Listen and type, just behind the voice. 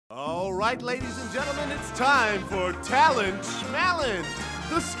All right, ladies and gentlemen, it's time for Talent Schmalent,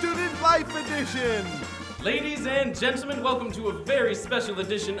 the Student Life Edition. Ladies and gentlemen, welcome to a very special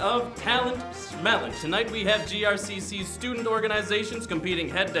edition of Talent Schmalent. Tonight we have GRCC student organizations competing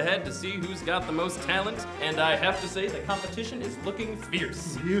head-to-head to see who's got the most talent, and I have to say the competition is looking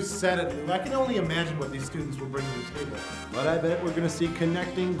fierce. You said it, Lou. I can only imagine what these students will bring to the table. But I bet we're going to see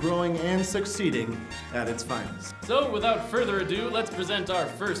connecting, growing, and succeeding at its finest. So without further ado, let's present our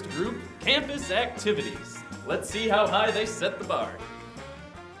first group, Campus Activities. Let's see how high they set the bar.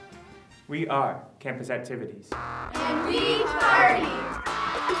 We are Campus Activities. And we party!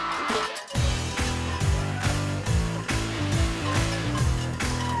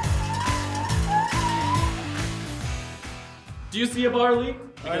 Do you see a bar, Lee?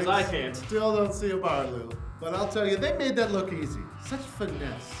 Because I can't. Still don't see a bar, Lou. But I'll tell you, they made that look easy. Such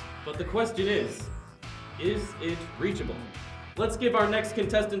finesse. But the question is it reachable? Let's give our next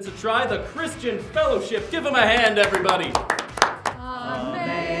contestants a try, the Christian Fellowship. Give them a hand, everybody.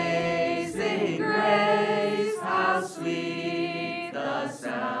 Amazing grace, how sweet the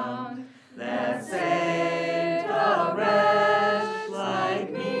sound that saved a wretch like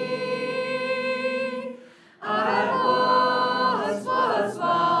me. I was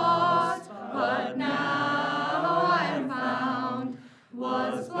lost, but now I'm found.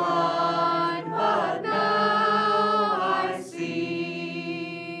 Was blind, but now I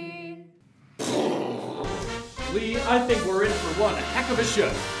see. Lee, I think we're in for one heck of a show.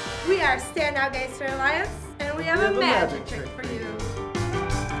 We are Standout Gangster Alliance, and we have a magic trick for you.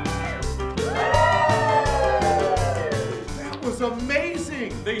 That was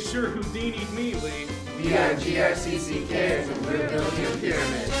amazing! They sure Houdini'd me, Lee. We are GRCC Cares, and we're building a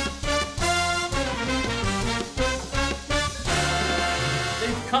pyramid.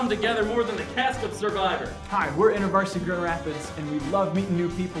 They've come together more than the cast of Survivor. Hi, we're InterVarsity Grand Rapids, and we love meeting new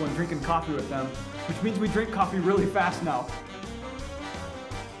people and drinking coffee with them, which means we drink coffee really fast now.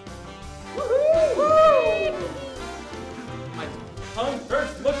 My tongue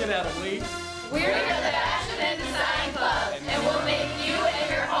hurts looking at them, Lee. We're the Fashion and Design Club, and we'll make you and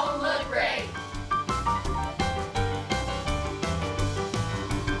your home look great.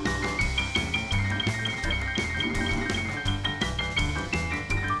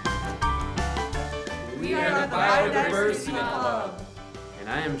 We are the Biodiversity Club. And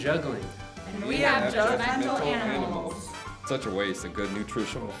I am juggling. And we have judgmental animals. Such a waste of good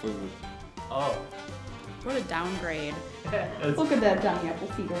nutritional food. Oh. What a downgrade. Look at that Johnny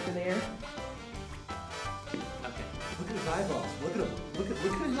Appleseed over there. Okay. Look at his eyeballs. Look at him. Look at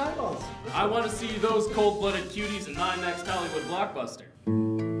his eyeballs. I want to see those cold-blooded cuties in my next Hollywood blockbuster.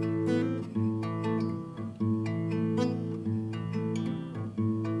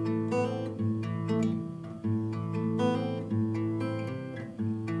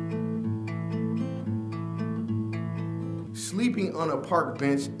 Sleeping on a park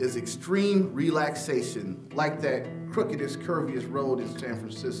bench is extreme relaxation, like that crookedest, curviest road in San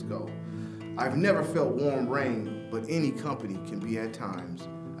Francisco. I've never felt warm rain, but any company can be at times.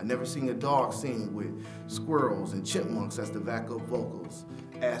 I've never seen a dog sing with squirrels and chipmunks as the backup vocals.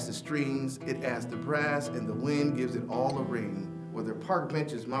 As the strings, it adds the brass, and the wind gives it all a ring. Whether park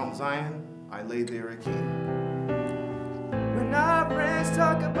bench is Mount Zion, I lay there a king. When our friends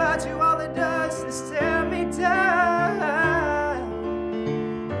talk about you, all it does is tear me down.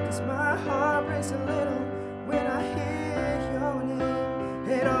 'Cause my heart breaks a little when I hear your name.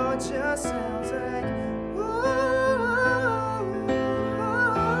 It all just sounds like, ooh,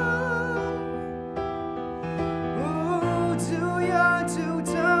 ooh, too young, too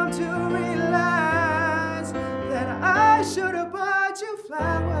dumb to realize that I should have bought you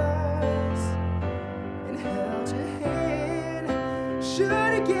flowers and held your hand.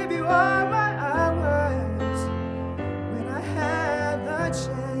 Should've give you all my hours when I had the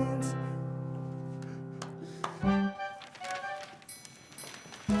chance.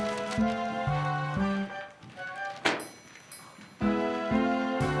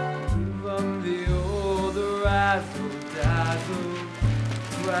 From the old razzle-dazzle,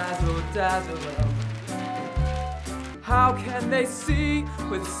 razzle-dazzle. How can they see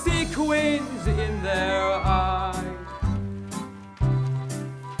with sequins in their eyes?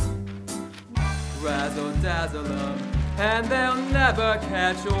 Razzle-dazzle them, and they'll never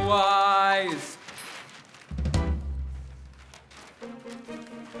catch a wise.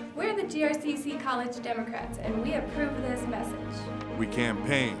 We're the GRCC College Democrats, and we approve this message. We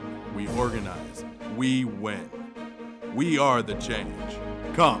campaign, we organize, we win. We are the change.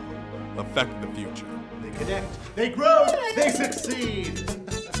 Come, affect the future. They connect, they grow, they succeed.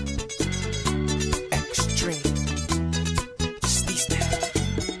 Extreme. Just these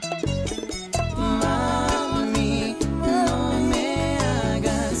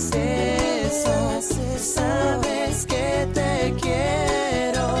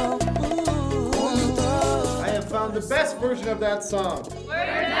best version of that song. We're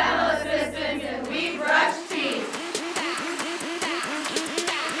dental assistants and we brush teeth.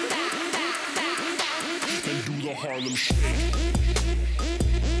 And do the Harlem Shake.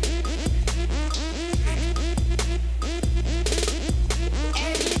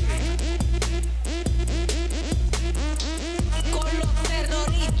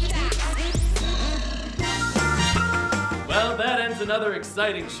 Well, that ends another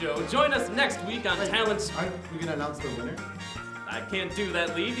exciting show. Join us next week on Talent. Aren't we gonna announce the winner? I can't do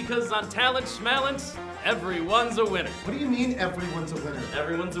that, Lee, because on Talent Schmalent, everyone's a winner. What do you mean everyone's a winner?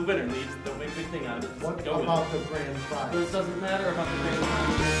 Everyone's a winner, Lee. The big thing out of it. What Go with about it. the grand prize? This doesn't matter about the grand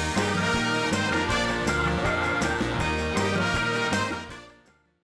prize.